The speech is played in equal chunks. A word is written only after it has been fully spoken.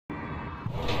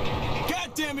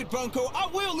damn it, Bunko, I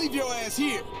will leave your ass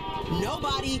here.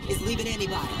 Nobody is leaving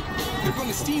anybody. They're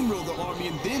gonna steamroll the army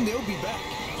and then they'll be back.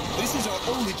 This is our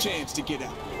only chance to get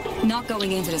out. Not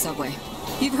going into the subway.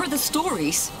 You've heard the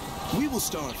stories. We will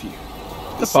starve here.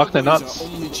 The fuck, they're subway is nuts. our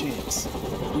only chance.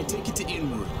 We take it to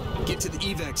Inwood, get to the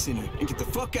evac center, and get the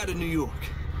fuck out of New York.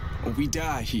 Or we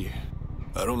die here.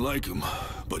 I don't like him,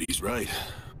 but he's right.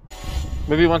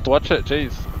 Maybe you want to watch it,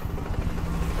 jeez.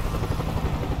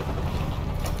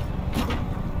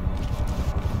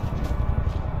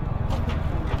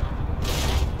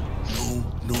 No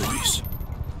noise.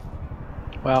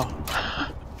 Wow.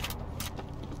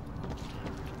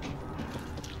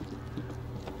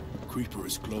 Creeper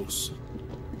is close.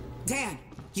 Dan,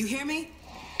 you hear me? Hey,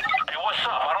 what's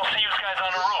up? I don't see you guys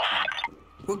on the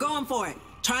roof. We're going for it.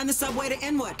 Trying the subway to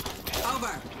Inwood. Over.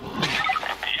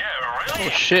 Yeah, really? Oh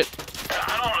shit. I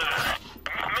don't...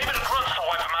 Maybe the grunts to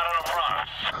wipe him out on the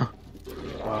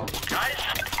front. Wow. Guys?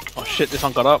 Oh shit, this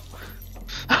one got up.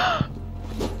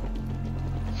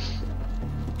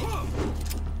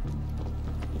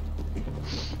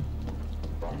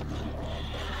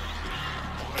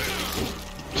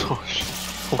 Oh shit.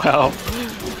 Wow.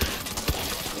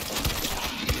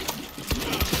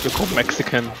 Typical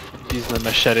Mexican using a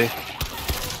machete.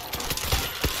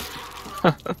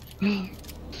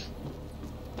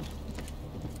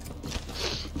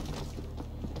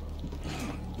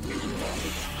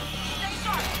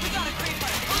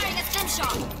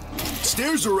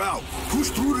 Stairs are out. Push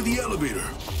through to the elevator.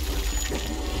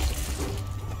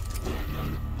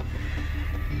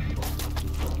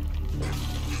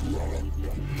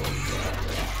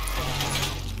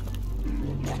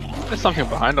 There's something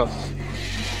behind us.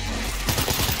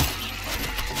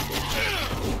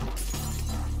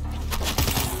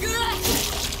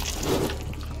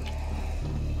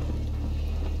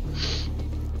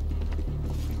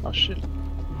 Oh shit.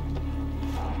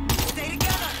 Stay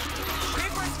together.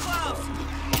 Creeper's close.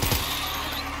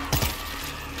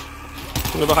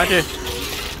 Look behind you.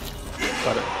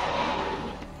 Got it.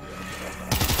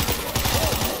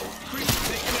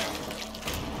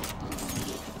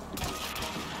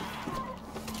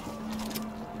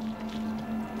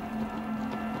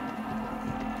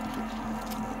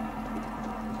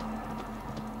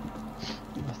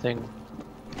 Nothing.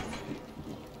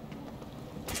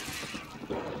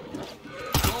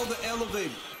 Call the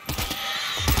elevator.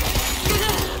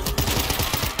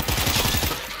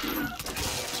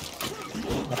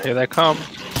 Oh, here they come.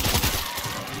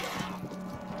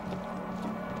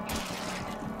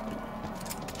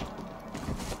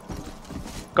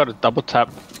 Got a double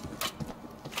tap.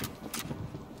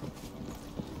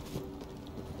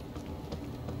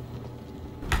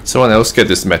 Someone else get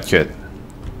this medkit.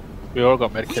 We all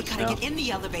got We medkits gotta now get in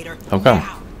the elevator. How come?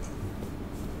 Now.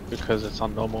 because it's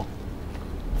on normal.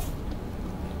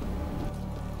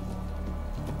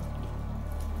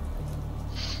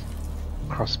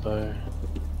 Crossbow.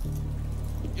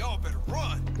 Y'all better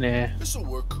run. Nah. This'll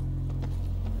work.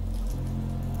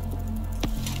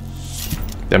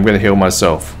 I'm gonna heal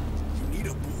myself. You need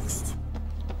a boost.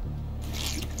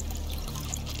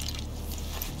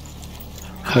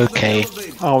 Okay.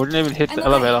 Oh, we didn't even hit the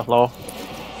elevator, lol.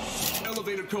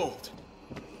 Elevator cold.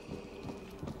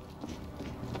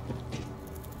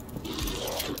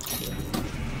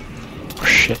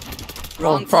 Shit.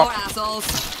 Wrong Oh, floor, fuck. assholes.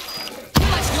 Too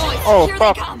much noise. Oh, Here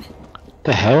fuck. they come.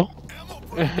 The hell?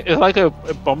 It's like a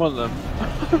bomb on them.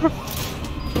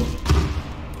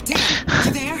 Dan,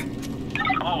 you there?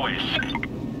 Always.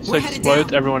 So We're headed explode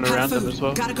down. everyone Hot around them food. as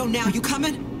well. Gotta go now. You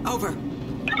coming? Over.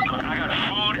 Look, I got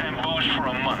food and booze for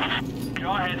a month.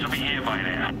 Your heads will be here by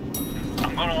then.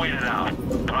 I'm gonna wait it out,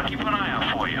 but I'll keep an eye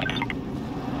out for you.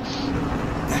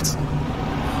 That's...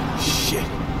 shit.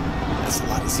 That's a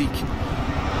lot of Zeke.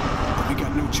 But we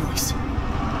got no choice.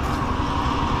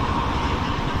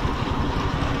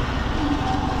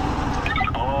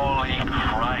 Holy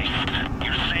Christ.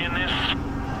 You seeing this?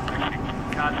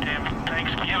 Goddamn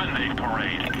Thanksgiving Day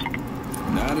parade.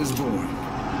 Not as boring.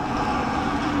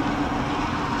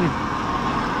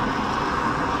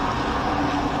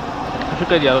 I should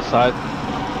go the other side.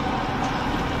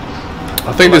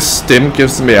 I think the stim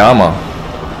gives me armor.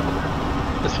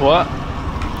 This what?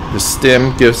 The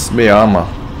stim gives me armor.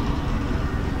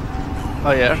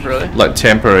 Oh yeah, really? Like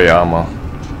temporary armor.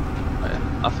 Oh,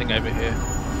 yeah. Nothing over here.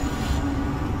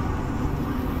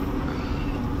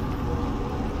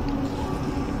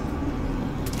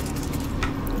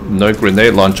 No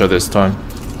grenade launcher this time.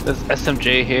 There's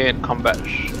SMG here and combat.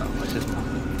 What's his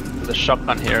name? There's a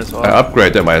shotgun here as well. I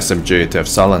upgraded my SMG to have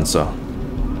silencer.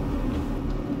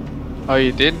 Oh,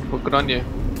 you did? Well, good on you.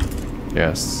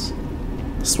 Yes.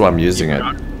 That's why I'm using it.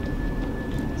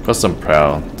 Cause I'm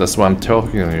proud. That's why I'm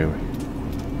telling you.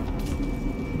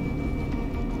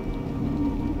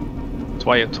 That's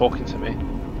why you're talking to me.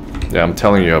 Yeah, I'm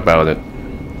telling you about it.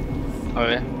 Oh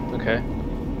yeah? Okay.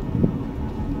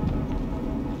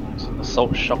 There's an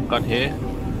assault shotgun here.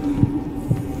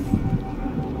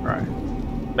 Alright.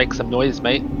 Make some noise,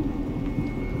 mate.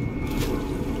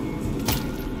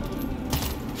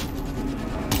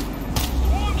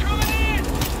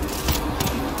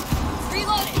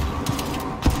 Reloading.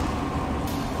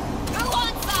 Who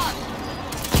wants some?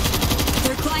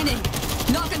 They're climbing.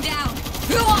 Knock them down.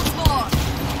 Who wants more?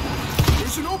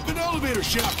 There's an open elevator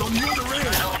shaft on the other end.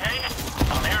 Okay?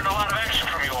 I'm hearing a lot of action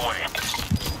from your way.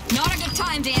 Not a good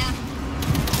time, Dan.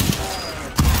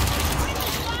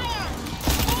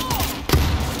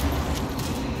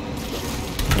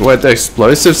 Wait, the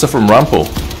explosives are from Rumple.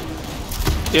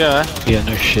 Yeah. Yeah,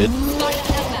 no shit.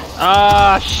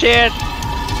 Ah, shit!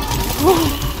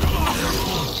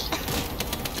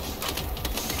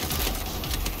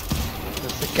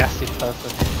 There's a gassy person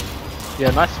here.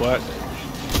 Yeah, nice work.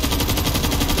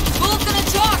 Bull's gonna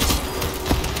charge.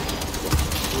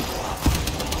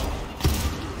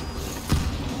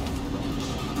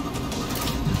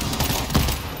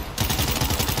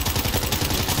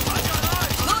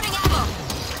 Loading ammo.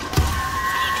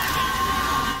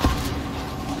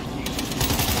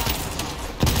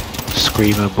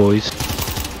 Screamer boys.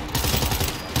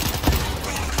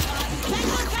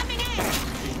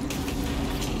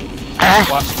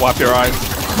 Wipe your eyes.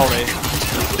 Holly.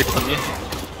 Stick on you.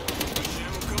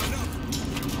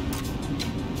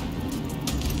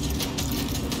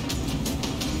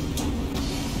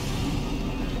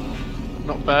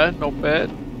 Not bad, not bad.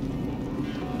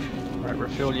 Right,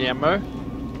 refill the ammo.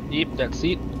 Yep, that's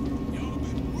it.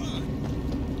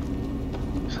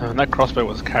 So that crossbow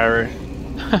was carry.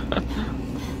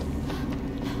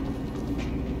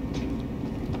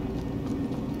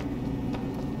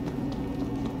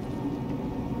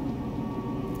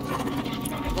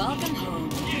 Welcome home.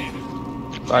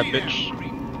 Bye, bitch.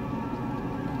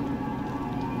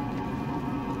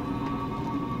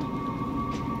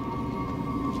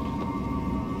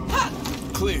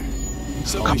 Clear.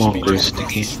 Come on, Bruce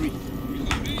Sticky.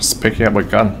 Just picking up a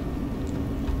gun.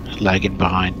 Lagging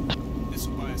behind. This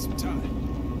will buy us some time.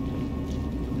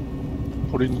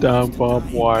 Putting down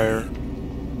barbed wire.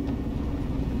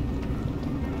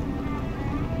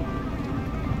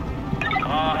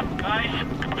 Guys,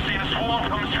 I'm seeing a swarm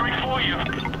coming straight for you.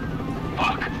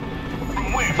 Fuck. From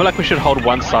where? I feel like we should hold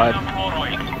one side. Down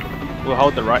Broadway. We'll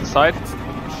hold the right side.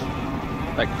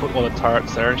 Like put all the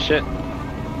turrets there and shit.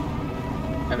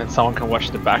 And then someone can watch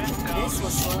the back This will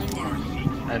slow him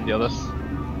down. and the others.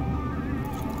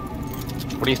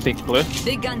 What do you think, Blue?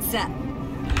 Big gun set.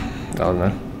 I don't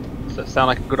know. Does that sound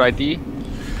like a good idea?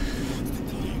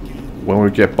 When we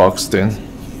get boxed in.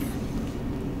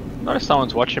 Notice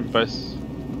someone's watching both.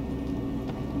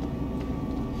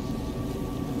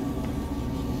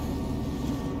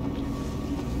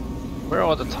 Where are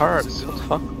all the turrets? What the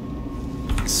fuck?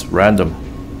 It's random.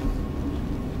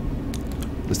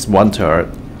 It's one turret.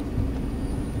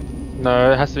 No,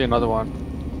 there has to be another one.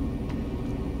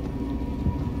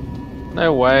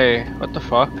 No way. What the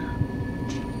fuck?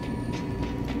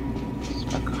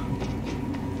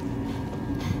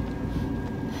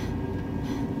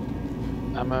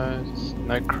 Ammo,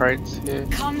 no crates here.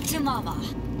 Come to mama.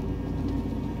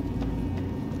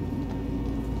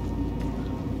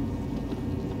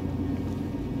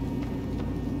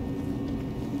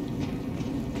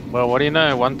 Well, what do you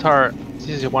know? One turret. This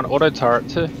is one auto turret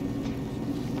too.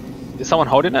 Is someone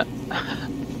holding it?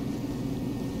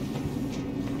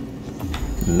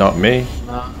 Not me.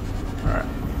 No. Alright.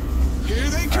 Here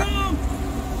they come!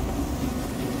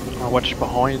 I'll watch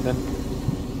behind then.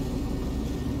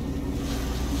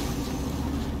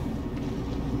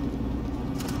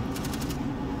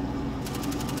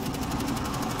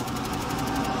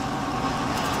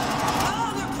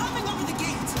 Oh, they're coming over the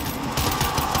gate.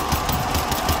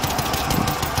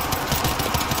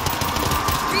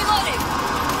 Reloading.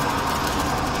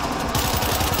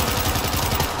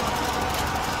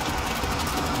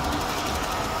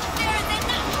 There is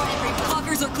enough for everybody.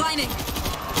 Fuckers are climbing.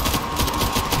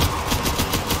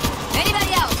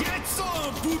 Anybody else? Get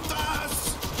some, putas!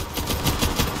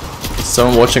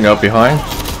 Someone watching out behind?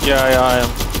 Yeah, I am.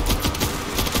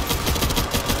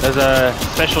 There's a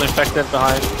special infected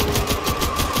behind.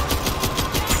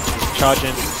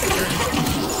 Charging.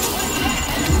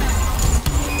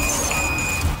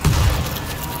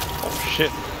 Oh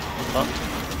shit. Fuck.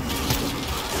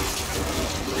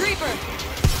 Creeper.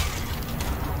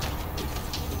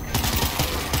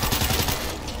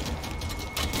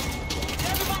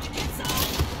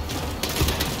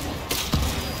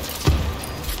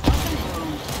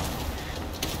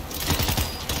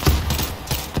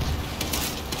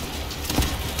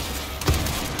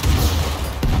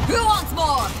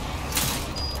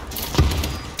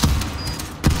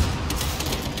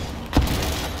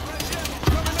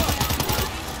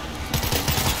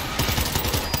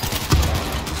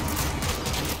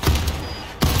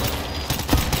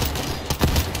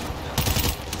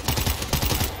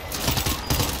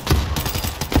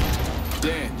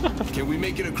 Can we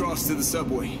make it across to the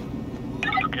subway? It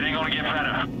ain't gonna get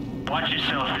better. Watch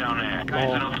yourselves down there.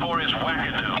 Guy's a notorious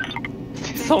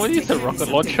wackadoo. Someone used a rocket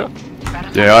launcher.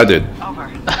 Yeah, I did.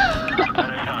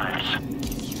 Better times.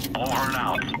 Over and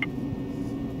out.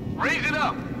 Raise it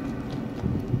up!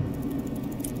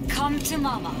 Come to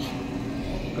mama.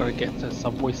 Gotta get to the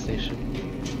subway station.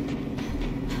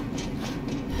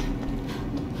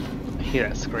 I hear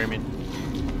that screaming.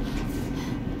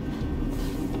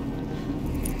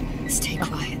 Stay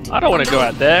quiet. I don't want to go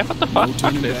out there. What the fuck? No Fuck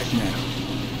turning this. back now.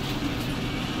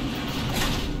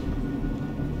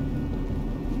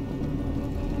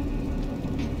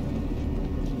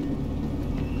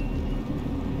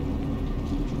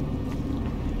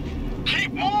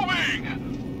 Keep moving!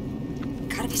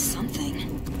 Gotta be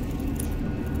something.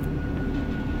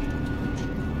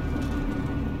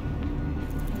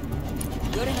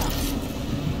 Good enough.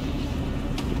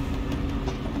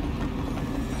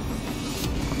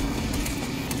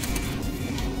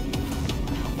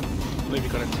 I believe you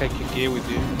gotta take your gear with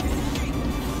you.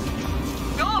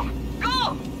 Go!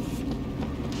 Go!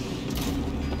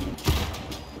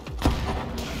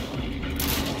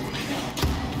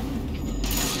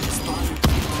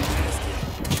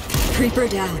 Creeper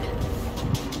down.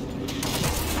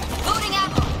 Loading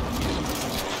ammo!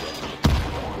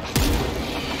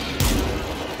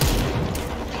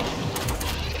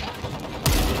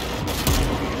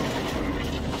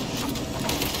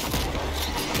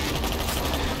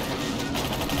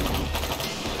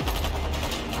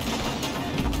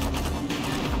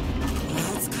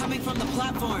 It's coming from the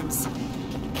platforms.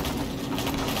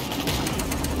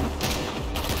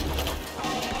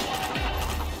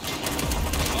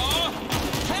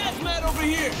 Hazmat over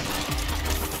here!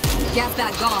 Gas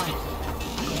bag gone.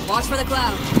 Watch for the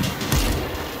cloud.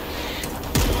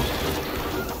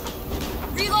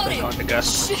 Reloading! On the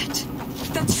gas. Shit!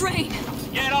 The train!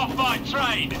 Get off my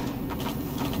train!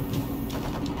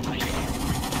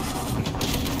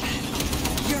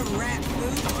 You're rat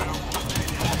food.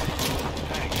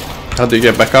 How do you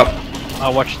get back up? I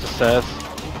watched the stairs.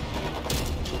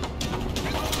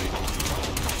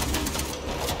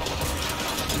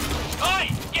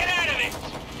 Hey! Get out of it!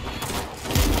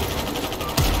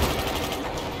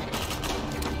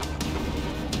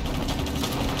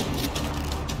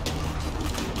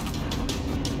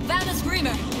 Found a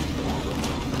screamer!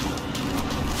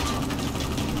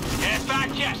 Get back,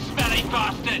 you smelly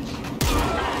bastards!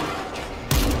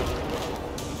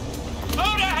 Who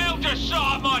the hell just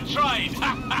shot at my train?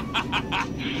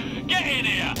 Get in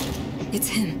here! It's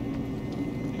him.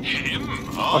 Him?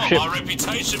 Oh, Oh, shit. my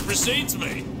reputation precedes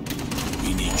me.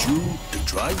 We need you to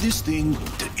drive this thing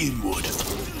to Inwood.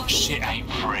 Shit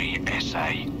ain't free,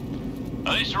 S.A.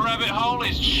 This rabbit hole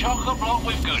is chock-a-block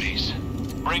with goodies.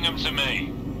 Bring them to me.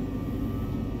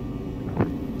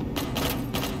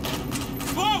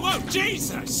 Whoa, whoa,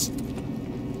 Jesus!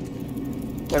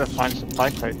 Gotta find supply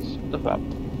crates. What the fuck?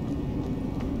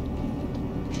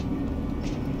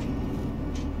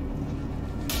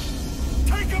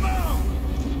 Take him out!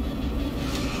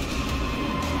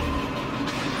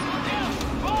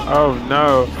 Oh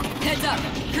no. Heads up!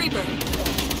 Creeper!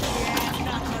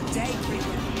 Not your day,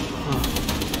 creeper.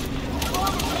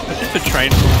 It's just a train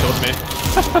that killed me.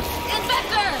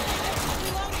 Inspector!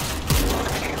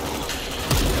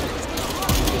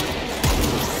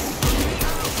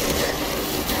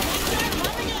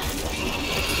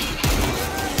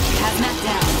 Hazmat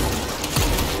down.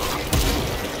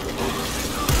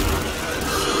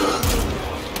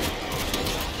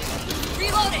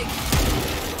 Reloading!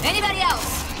 Anybody else?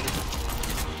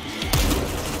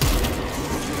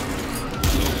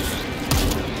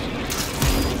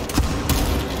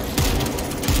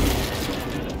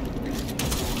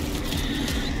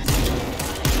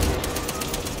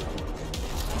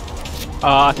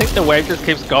 I think the wave just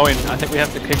keeps going. I think we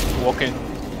have to keep walking.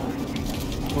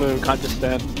 We can't just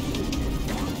stand.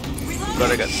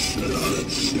 Gotta get.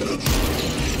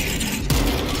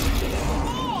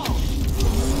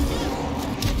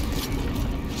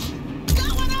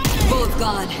 Both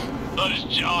gone. Those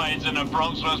giants in the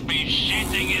Bronx must be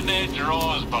shitting in their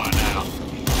drawers by now.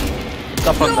 It's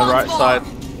up on the right side.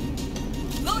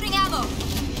 Loading ammo.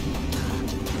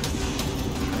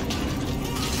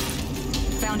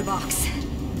 Found a box.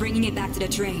 Bringing it back to the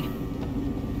train.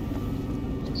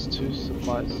 There's 2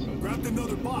 supplies. Grabbed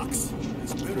another box.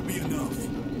 This better be enough.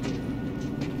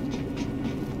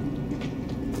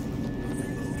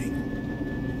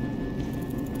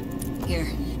 Here.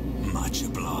 Much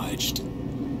obliged.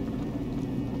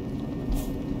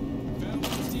 Found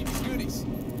one of Stevie's goodies.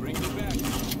 Bringing it back.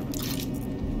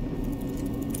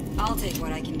 I'll take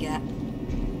what I can get.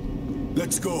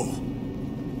 Let's go.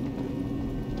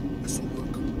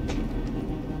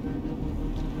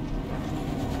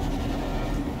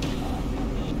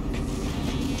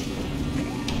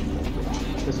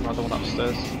 another one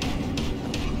upstairs.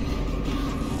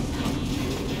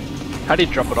 How do you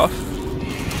drop it off?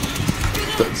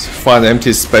 Find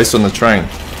empty space on the train.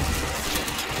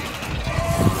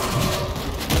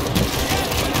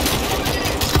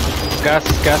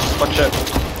 Gas, watch it.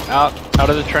 Out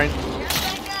of the train.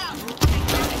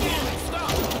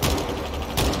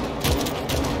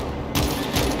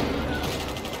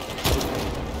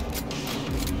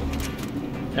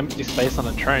 Empty space on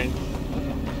a train.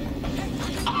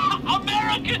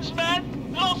 Americans,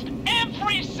 man! Lost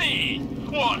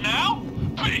everything! What now?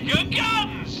 Bigger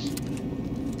guns!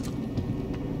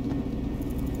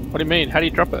 What do you mean? How do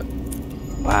you drop it?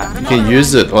 You can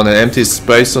use it on an empty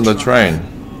space on the train.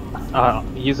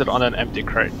 Use it on an empty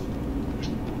crate.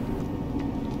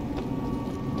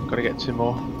 Gotta get 2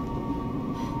 more.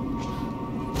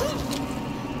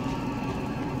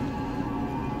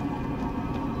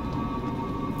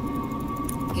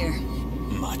 Here.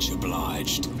 Much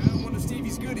obliged. Found one of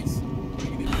Stevie's goodies.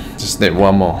 Just need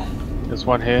one more. There's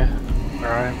one here.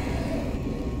 Alright.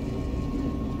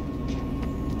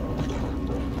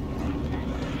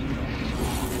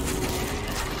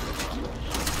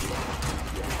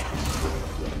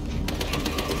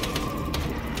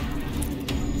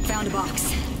 Found a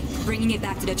box. Bringing it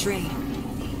back to the train.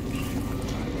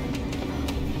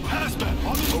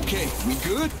 Okay, we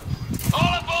good?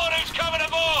 All aboard who's coming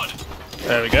aboard!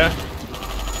 There we go.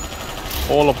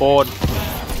 All aboard.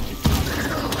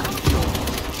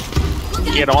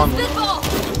 Get on. Spitball!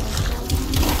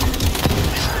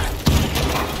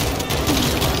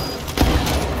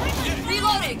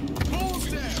 Reloading!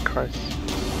 Christ.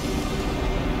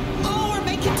 Oh, we're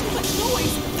making too much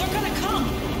noise. They're gonna come.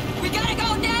 We gotta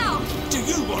go now! Do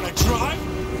you want to drive?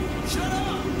 Shut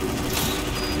up!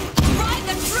 Ride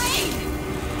the train!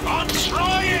 I'm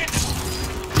trying!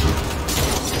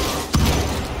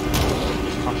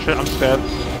 Oh shit, I'm scared.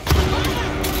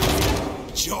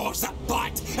 Jaws that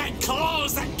bite and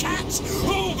claws that catch.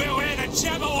 Who will wear the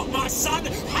jabberwock, my son?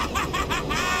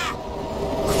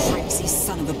 Crazy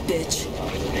son of a bitch.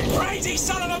 Crazy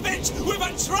son of a bitch with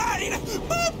a train!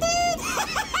 Boop,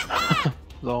 boop.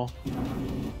 Lol.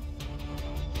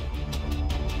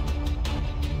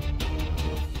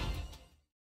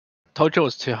 Told you it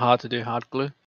was too hard to do hard glue.